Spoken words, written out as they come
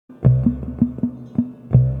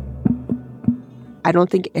I don't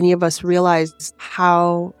think any of us realized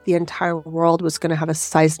how the entire world was going to have a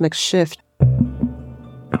seismic shift.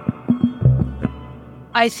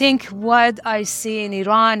 I think what I see in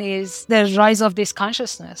Iran is the rise of this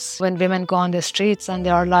consciousness. When women go on the streets and they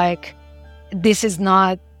are like, this is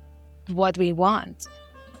not what we want.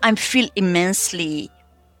 I feel immensely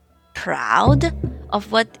proud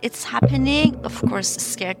of what is happening. Of course,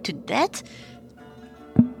 scared to death.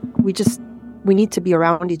 We need to be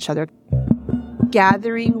around each other.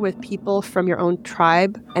 Gathering with people from your own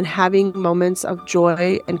tribe and having moments of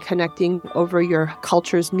joy and connecting over your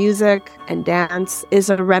culture's music and dance is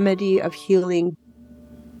a remedy of healing.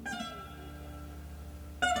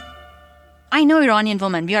 I know Iranian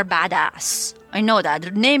women, we are badass. I know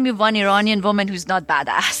that. Name me one Iranian woman who's not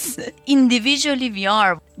badass. Individually we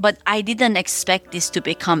are, but I didn't expect this to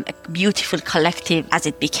become a beautiful collective as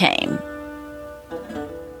it became.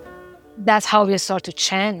 That's how we start to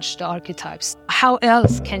change the archetypes. How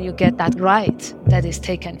else can you get that right that is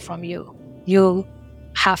taken from you? You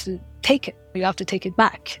have to take it. You have to take it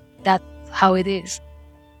back. That's how it is.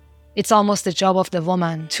 It's almost the job of the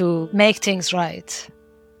woman to make things right.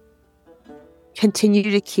 Continue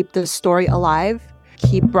to keep the story alive.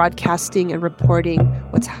 Keep broadcasting and reporting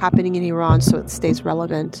what's happening in Iran so it stays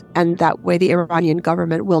relevant. And that way the Iranian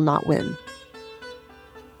government will not win.